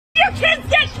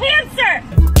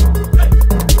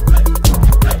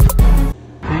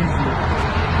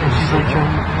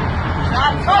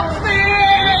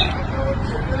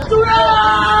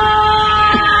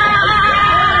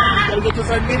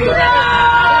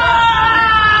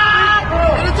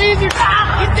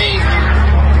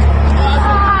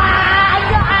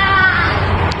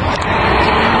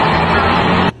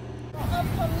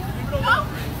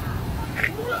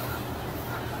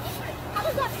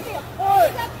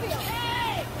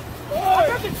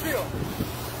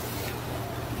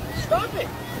Stop it.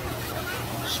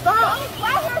 Stop. Don't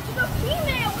allow her to the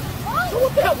female. So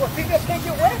what the hell? What, females can't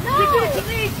get wet? No. You did it to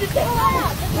me. Get the hell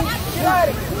out. Get out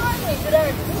of here. Get out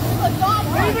of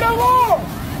here. Leave it alone.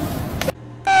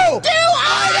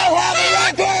 I don't have a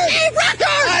record! A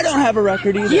record! I don't have a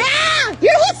record either. Yeah!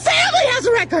 Your whole family has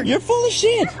a record! You're full of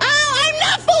shit. Oh, I'm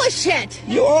not full of shit!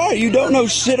 You are. You don't know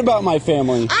shit about my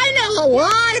family. I know a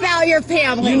lot about your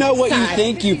family. You know what son. you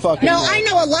think you fucking know. No, I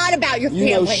know a lot about your family.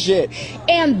 You know shit.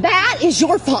 And that is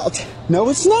your fault. No,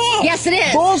 it's not. Yes, it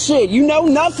is. Bullshit. You know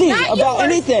nothing Not about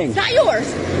yours. anything. It's not yours.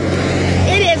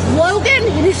 It is Logan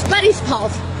and his buddy's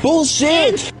fault.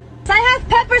 Bullshit. I have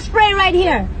pepper spray right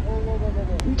here.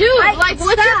 Dude, like,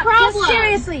 what's your problem? Just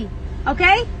seriously,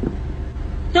 okay?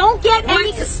 Don't get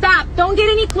stop. Don't get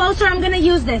any closer. I'm gonna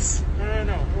use this.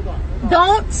 No, hold on.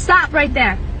 Don't stop right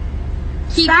there.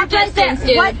 Keep Stop your right there. distance,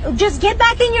 dude. What? Just get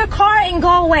back in your car and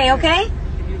go away, okay?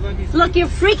 Can you let me Look, you're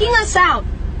freaking us out.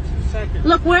 2 seconds?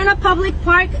 Look, we're in a public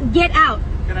park. Get out.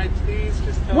 Can I please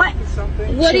just tell What? you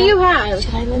something? What do you have?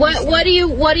 What do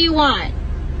you want?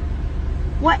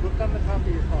 What? Look on the top of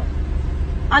your car.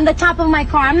 On the top of my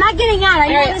car. I'm not getting out. I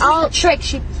know Alright, this I'll- is a trick.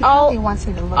 He I'll- really wants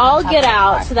me to look. I'll on top get of my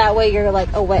out car. so that way you're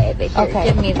like away. But here, Okay.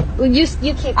 give me.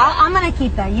 You keep. I'm gonna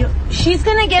keep that. She's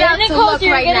gonna get out to Nicole, look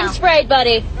you're right getting now. sprayed,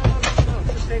 buddy. No,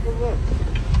 just take a look.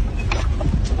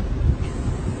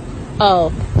 Oh.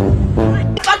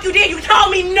 Fuck you did, you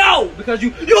told me no! Because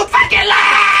you fucking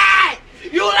lied!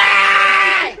 You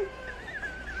lied!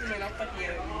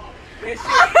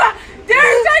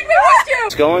 Derek, take me with you! I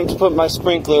was going to put my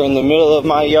sprinkler in the middle of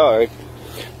my yard,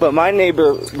 but my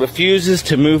neighbor refuses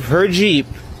to move her Jeep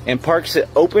and parks it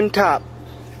open top,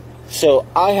 so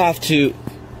I have to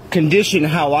condition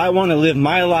how I want to live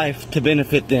my life to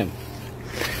benefit them.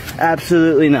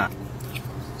 Absolutely not.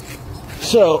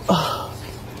 So,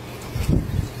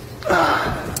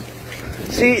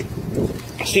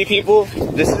 see people,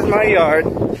 this is my yard,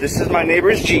 this is my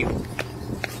neighbor's Jeep,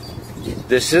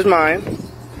 this is mine.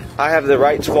 I have the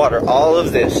right to water all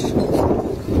of this,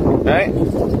 right?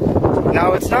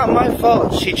 Now, it's not my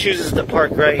fault she chooses to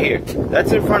park right here.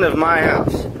 That's in front of my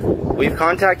house. We've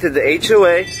contacted the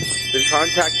HOA, we've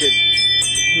contacted,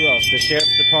 who else? The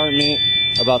Sheriff's Department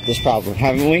about this problem,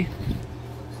 haven't we?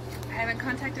 I haven't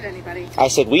contacted anybody. I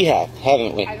said we have,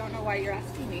 haven't we? I don't know why you're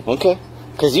asking me. Okay,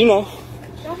 because you know.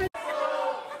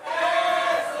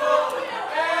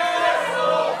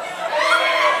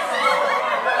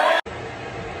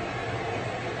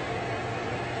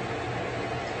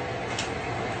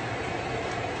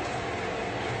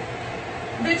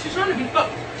 Bitch, you're trying to be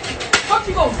fuck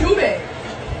you gonna do that?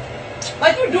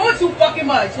 Like, you're doing too fucking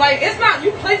much. Like, it's not,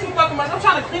 you play too fucking much. I'm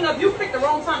trying to clean up. You picked the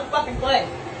wrong time to fucking play.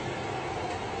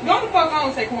 Go the fuck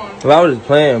on, Saquon. Well, I was just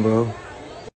playing, bro.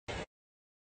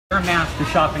 Wear a mask to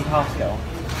shop in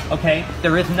Costco. Okay?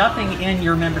 There is nothing in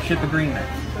your membership agreement.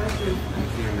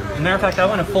 As a matter of fact, I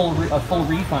want a full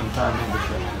refund for our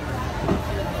membership.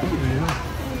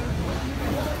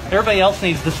 Everybody else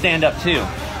needs to stand up too.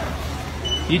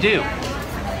 You do.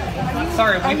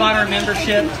 Sorry, we bought our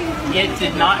membership. It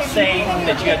did not say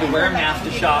that you had to wear a mask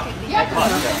to shop at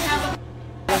Costco.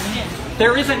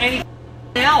 There isn't any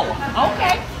L.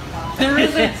 Okay. There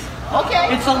isn't.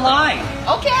 Okay. It's a lie.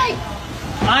 Okay.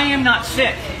 I am not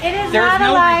sick. It is There's not a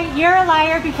no lie. You're a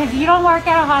liar because you don't work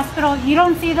at a hospital. You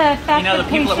don't see the effect You know, the of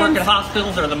people that work at patients.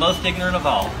 hospitals are the most ignorant of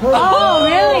all. Oh,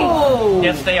 really?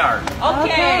 Yes, they are.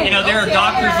 Okay. You know, there are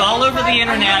doctors all over the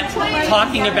internet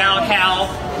talking about how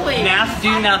masks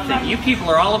do nothing. You people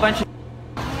are all a bunch of...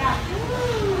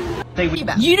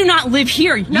 You do not live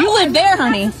here. You live there,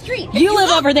 honey. You live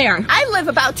over there. I live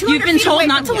about 200 You've been feet told away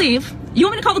not to from you. leave. You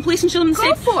want me to call the police and show them the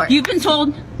Go safe? for it. You've been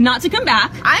told not to come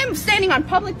back. I'm standing on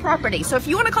public property, so if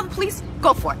you want to call the police,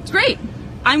 go for it. Great.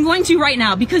 I'm going to right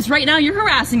now because right now you're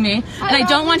harassing me and I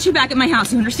don't want you back at my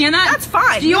house. You understand that? That's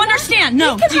fine. Do you understand?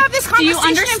 No. You can have this do you conversation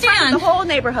in front understand? of the whole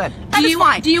neighborhood. That Do is you,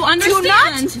 fine. do you understand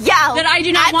Do not yell that I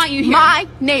do not at want you here? my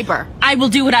neighbor. I will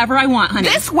do whatever I want, honey.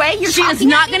 This way, you're She is talking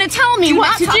not at me. going to tell me Do what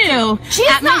not to talk do She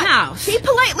is at my not. house. She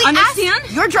politely Understand?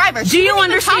 asked your driver. Do She you didn't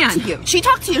even talk understand? to you. She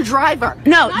talked to your driver.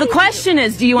 No, Not the even question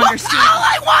is, do you Look, understand? all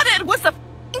I wanted was the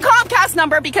Comcast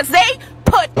number because they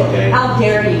put... How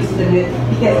dare you, stupid?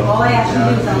 Because all I asked you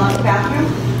to do is unlock the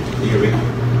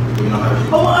bathroom.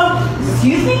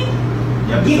 Excuse me?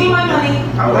 Give me my money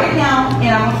right now,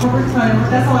 and I'm going to return it.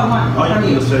 That's all I want from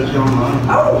you.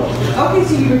 Oh, okay,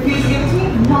 so you refuse to give it to me?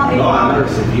 Not a problem.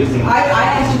 I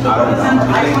asked you for Corpus number.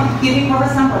 I just want to give me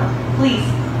Corpus number, please.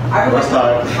 I would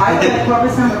like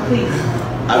Corpus number, please.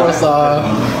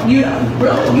 You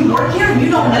work here?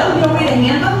 You don't know? You don't read a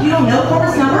handbook? You don't know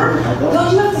Corpus number?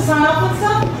 Don't you have to sign off on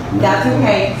stuff? That's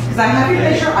okay, because I have your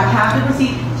picture, I have the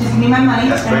receipt, just give me my money,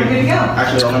 That's and we're great. good to go.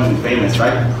 Actually, I want to be famous,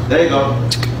 right? There you go.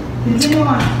 Continue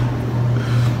on.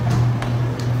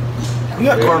 You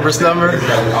got Corvus number. We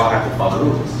all have to follow the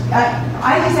rules.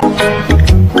 I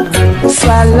just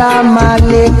Salam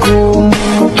alaikum.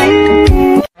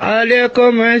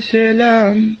 Alaikum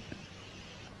assalam.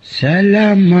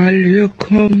 Salam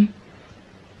alaikum.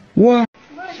 What?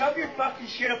 Shove your fucking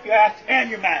shit up your ass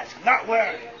and your mask. I'm not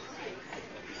wearing it.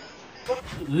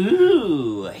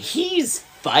 Ooh, he's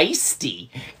feisty.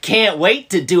 Can't wait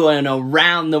to do an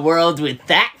around the world with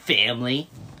that family.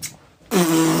 I'm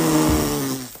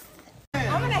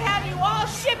gonna have you all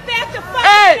shipped back to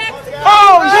fucking Mexico.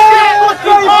 Oh shit!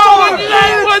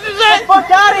 What'd you say?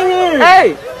 Fuck out of here!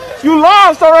 Hey, you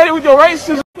lost already with your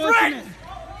racism.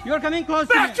 You're coming close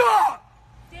to me. Back off!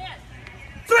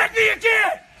 Threaten me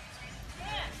again!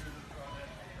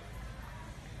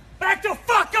 Back the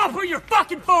fuck up or your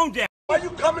fucking phone down! Why are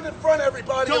you coming in front of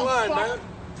everybody in line, man?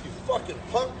 You fucking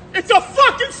punk. It's a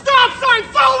fucking stop sign!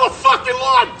 Follow the fucking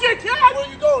law, dickhead! Where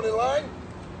are you going, in line?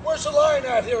 Where's the line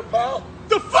at here, pal?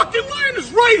 The fucking line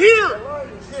is right here! The line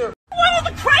is here. What is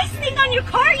the Christ thing on your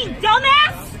car, you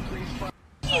dumbass?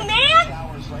 You man!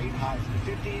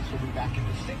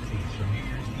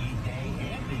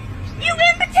 You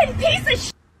impotent piece of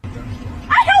shit!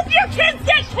 I hope your kids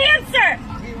get cancer!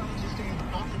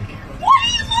 What are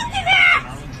you looking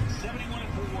at?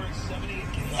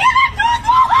 ¡Lleva tus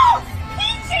ojos!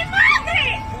 ¡Pinche madre!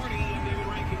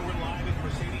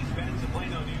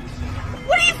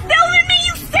 What are you filming me,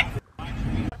 you sick?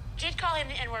 Did call him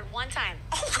the N-word one time.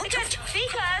 Because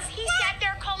he sat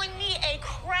there calling me a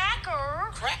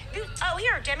cracker. Oh,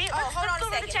 here, Demi. Hold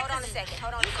on a second.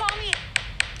 You call me.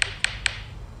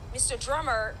 Mr.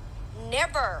 Drummer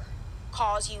never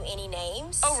calls you any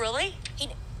names. Oh, really?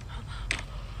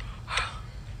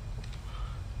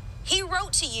 He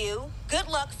wrote to you, good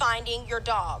luck finding your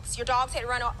dogs. Your dogs had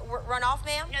run off,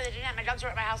 ma'am? No, they didn't. My dogs were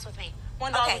at my house with me.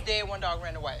 One dog was dead, one dog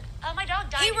ran away. My dog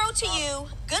died. He wrote to you,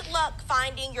 good luck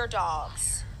finding your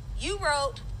dogs. You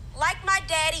wrote, like my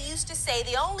daddy used to say,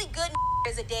 the only good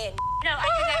is a dead. No, I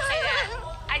did not say that.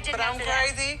 I did not say that. But I'm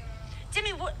crazy.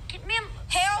 Demi, what, ma'am?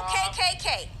 Hell,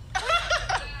 KKK.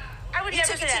 I would You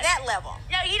never took say it to that. that level.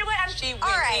 No, you know what? All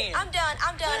right, I'm done.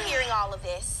 I'm done hearing all of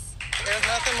this. There's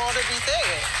nothing more to be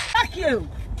said. Fuck you!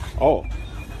 Oh.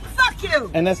 Fuck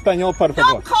you! En español, por favor.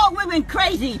 Don't call women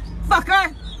crazy,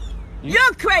 fucker!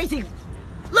 You're crazy!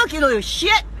 Look, you little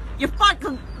shit! You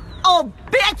fucking old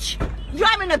bitch!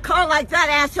 Driving a car like that,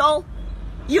 asshole!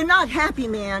 You're not happy,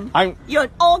 man. You're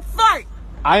an old fart!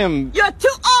 You're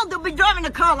too old to be driving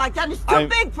a car like that. It's too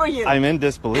big for you. I'm in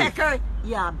disbelief. Pecker,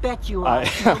 yeah, I bet you are.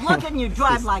 Look and you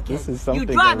drive like it. This is something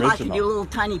You drive like original. it, you little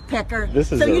tiny pecker.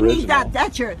 This is so you need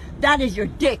original. that is your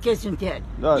dick, isn't it?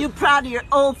 No. You proud of your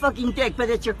old fucking dick, but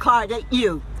it's your car, it ain't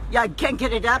you. Yeah, can't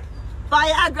get it up.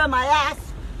 Viagra my ass.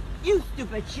 You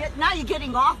stupid shit. Now you're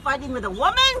getting off fighting with a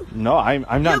woman? No, I'm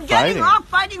not You're getting fighting. off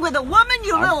fighting with a woman,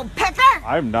 you little pecker?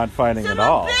 I'm not fighting Son at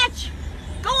all. of a bitch!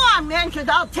 Go on, man, because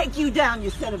I'll take you down,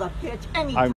 you son of a bitch.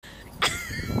 Anytime.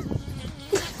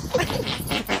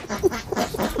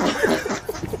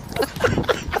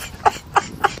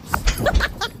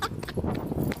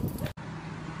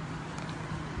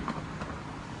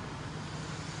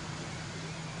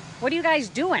 What are you guys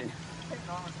doing?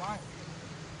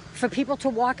 For people to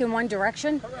walk in one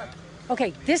direction? Correct.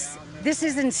 Okay, this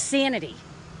is insanity.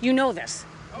 You know this.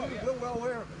 Oh, you're well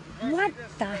aware of it. What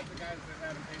the?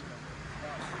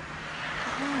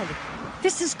 God,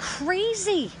 this is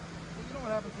crazy. You know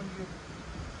what happens when you give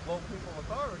low people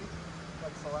authority,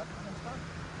 like selecting and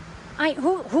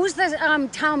stuff? Who's the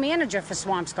town manager for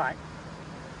Swampscott?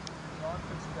 John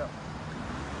Fitzgerald.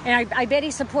 And I bet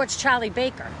he supports Charlie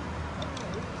Baker.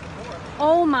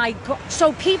 Oh my God!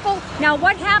 So people, now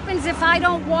what happens if I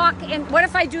don't walk? And what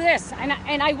if I do this? And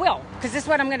I will, because this is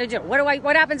what I'm going to do.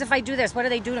 What happens if I do this? What do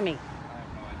they do to me? I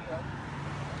have no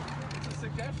idea. It's a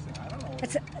suggestion. I don't know.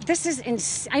 This is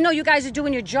insane. I know you guys are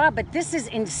doing your job, but this is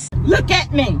insane. Look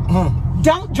at me.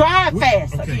 Don't drive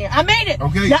fast. Okay. I made it.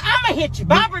 Okay. Now I'm going to hit you.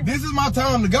 Barbara. This is my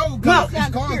time to go. Go. This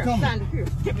car's coming.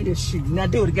 Give me this shoe. Now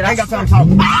do it again. I ain't got time to talk.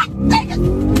 Take it.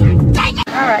 Take it.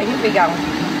 All right, here we go.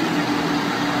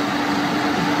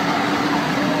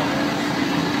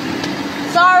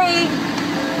 Sorry.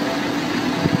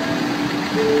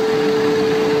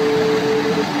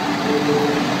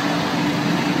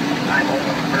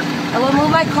 I will move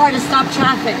my car to stop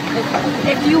traffic.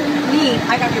 If you need,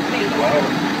 I got your plate.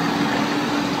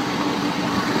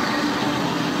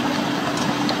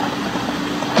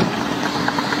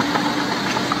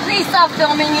 Please stop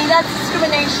filming me. That's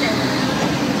discrimination.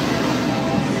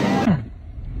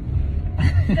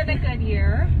 Must have been a good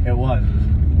year. It was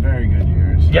very good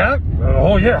years. Yeah? A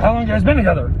whole year. How long have you guys been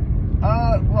together?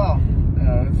 Well,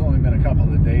 it's only been a couple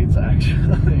of dates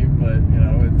actually, but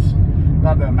it's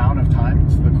not the amount of time,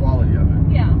 it's the quality of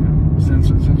it. Yeah. Since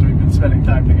we've been spending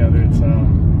time together, it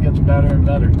gets better and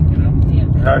better, Yeah.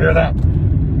 I hear that.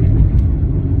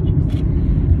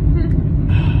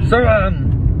 So,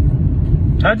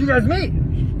 how'd you guys meet?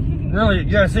 Really, you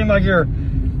guys seem like you're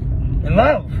in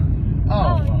love.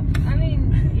 Oh, well. I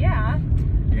mean, yeah.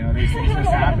 These things just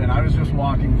happen. I was just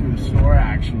walking through the store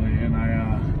actually, and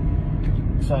I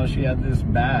saw she had this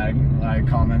bag. I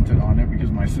commented on it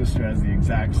because my sister has the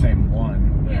exact same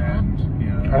one. Yeah.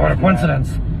 And, what a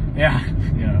coincidence. Yeah.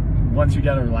 Once you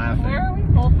get her laughing. Where are we?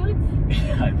 Whole Foods?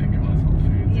 Yeah, I think it was Whole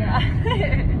Foods. Yeah.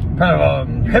 Kind of a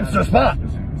hipster spot.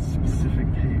 Specific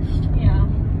taste. Yeah.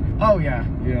 Oh, yeah.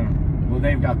 Well,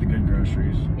 they've got the good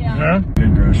groceries. Yeah.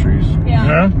 Good groceries.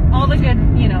 Yeah. All the good,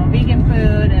 vegan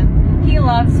food, and he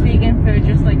loves vegan food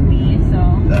just like me, so.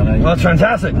 Well, that's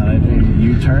fantastic.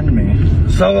 You turned me.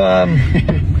 So,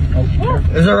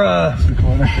 is there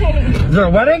a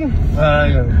wedding?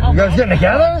 You guys getting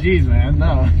together? Jeez, man,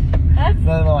 no. That's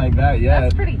nothing like that yet.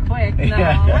 That's pretty quick. No,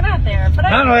 Yeah. we're not there. But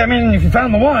I mean, if you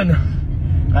found the one.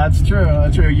 That's true.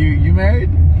 That's true. You married?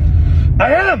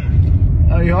 I am.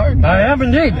 Oh, you are? I am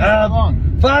indeed. How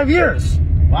long? 5 years.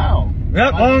 Wow.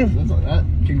 Yep.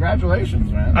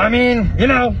 Congratulations, man. I mean,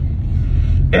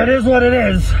 it is what it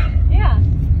is. Yeah.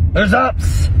 There's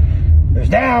ups. There's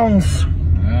downs.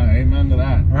 Amen to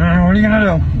that. What are you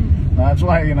gonna do? That's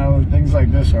why things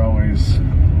like this are always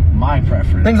my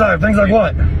preference. Things like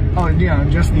what? Oh,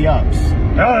 just the ups.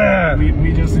 Oh yeah.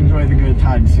 We just enjoy the good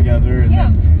times together, and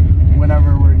then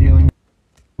whenever we're dealing,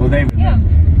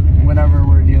 whenever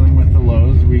we're dealing with the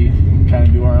lows, we kind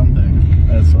of do our own thing.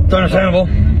 That's understandable.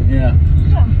 Yeah.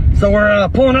 So we're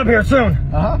pulling up here soon.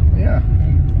 Yeah.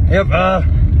 Yep.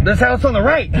 This house on the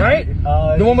right, right?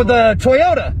 The one with the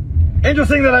Toyota.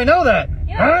 Interesting that I know that.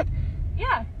 Yeah. Huh?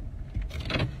 Yeah.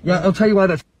 Yeah, I'll tell you why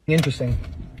that's interesting.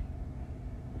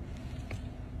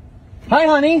 Hi,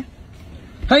 honey.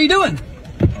 How you doing?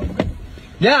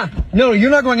 Yeah. No,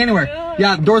 you're not going anywhere.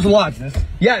 Yeah, the doors are locked.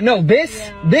 Yeah, no,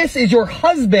 this is your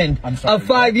husband of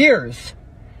 5 years.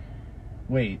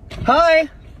 Wait. Hi.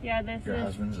 Yeah, this Your is.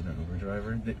 husband's an Uber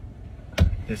driver.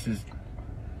 This is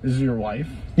your wife?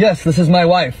 Yes, this is my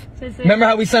wife. Remember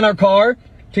how we sent our car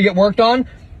to get worked on?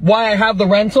 Why I have the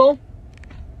rental?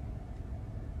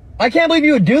 I can't believe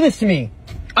you would do this to me.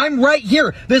 I'm right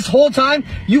here this whole time.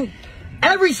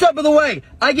 Every step of the way,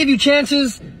 I give you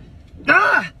chances.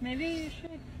 Maybe you should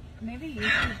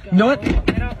go. You know what?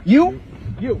 You.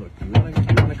 Look, you want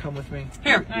to come with me?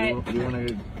 Here. You want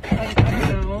to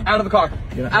go. Out of the car.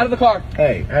 Out of the car.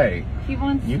 Hey. He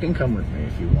wants. You can come with me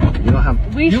if you want. You don't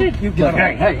have. We should. Hey.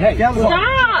 Get out of the car.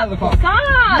 Stop! Out of the car.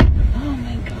 Stop! Oh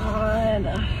my god.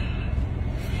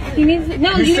 He needs.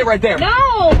 No. You sit right there.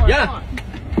 No. Yeah.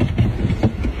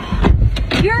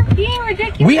 You're being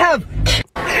ridiculous. We have.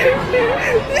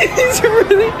 He's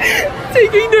really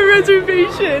taking the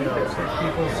reservation.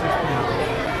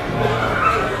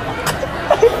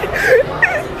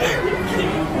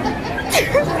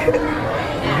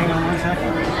 Hang on 1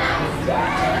 second.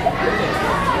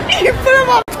 You put him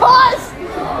on.